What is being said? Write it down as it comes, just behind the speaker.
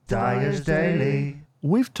Dyer's Daily.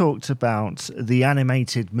 We've talked about the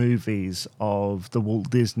animated movies of the Walt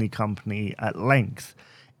Disney Company at length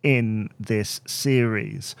in this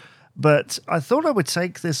series, but I thought I would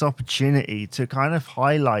take this opportunity to kind of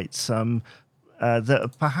highlight some that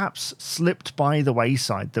have perhaps slipped by the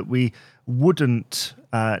wayside that we wouldn't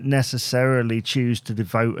necessarily choose to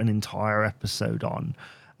devote an entire episode on.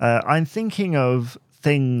 I'm thinking of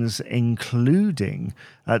things including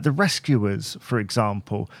The Rescuers, for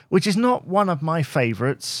example, which is not one of my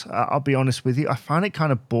favorites. I'll be honest with you. I find it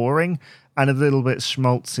kind of boring and a little bit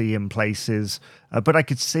schmaltzy in places, but I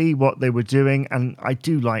could see what they were doing, and I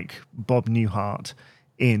do like Bob Newhart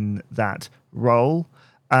in that role.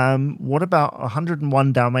 What about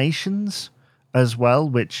 101 Dalmatians as well,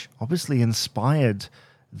 which obviously inspired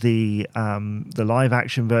the live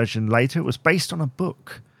action version later? It was based on a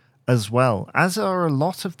book as well, as are a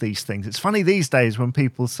lot of these things. It's funny these days when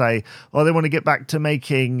people say, oh, they want to get back to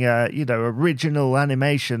making, original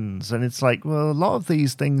animations. And it's like, well, a lot of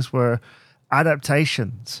these things were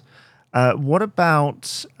adaptations. What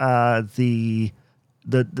about the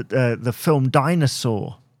film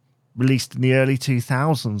Dinosaur, released in the early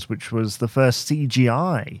 2000s, which was the first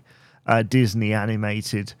CGI Disney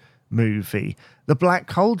animated movie? The Black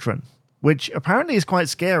Cauldron, which apparently is quite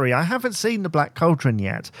scary. I haven't seen The Black Cauldron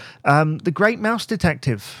yet. The Great Mouse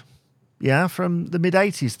Detective, from the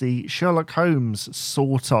mid-'80s, the Sherlock Holmes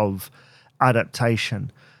sort of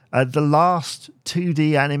adaptation. The last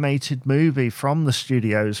 2D animated movie from the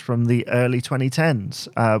studios from the early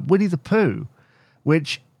 2010s, Winnie the Pooh,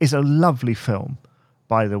 which is a lovely film,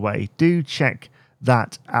 by the way. Do check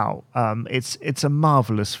that out. It's a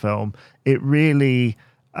marvelous film. It really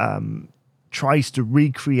tries to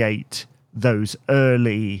recreate those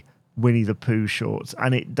early Winnie the Pooh shorts,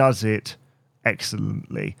 and it does it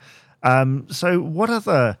excellently. So what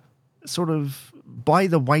other sort of by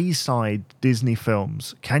the wayside Disney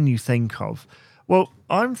films can you think of? Well,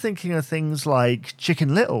 I'm thinking of things like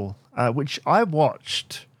Chicken Little, which I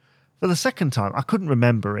watched for the second time. I couldn't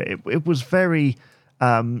remember it. It was very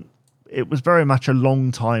much a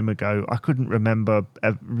long time ago. I couldn't remember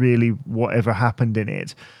really whatever happened in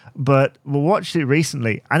it. But we watched it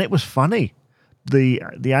recently, and it was funny. The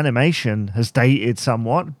animation has dated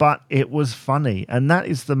somewhat, but it was funny, and that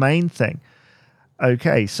is the main thing.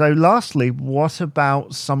 Okay, so lastly, what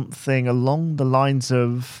about something along the lines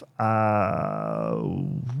of...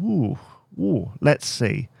 let's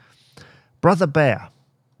see. Brother Bear,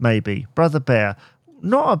 maybe. Brother Bear.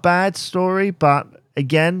 Not a bad story, but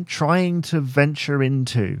again, trying to venture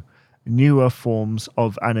into newer forms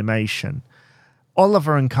of animation.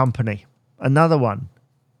 Oliver and Company, another one,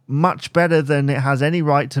 much better than it has any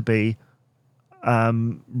right to be.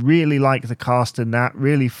 Really like the cast in that,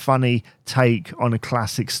 really funny take on a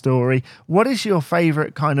classic story. What is your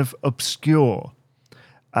favorite kind of obscure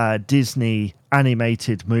Disney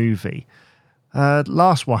animated movie?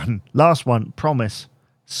 Last one, promise.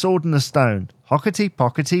 Sword in the Stone, hockety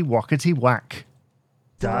pockety wockety whack.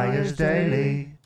 Dyer's Daily.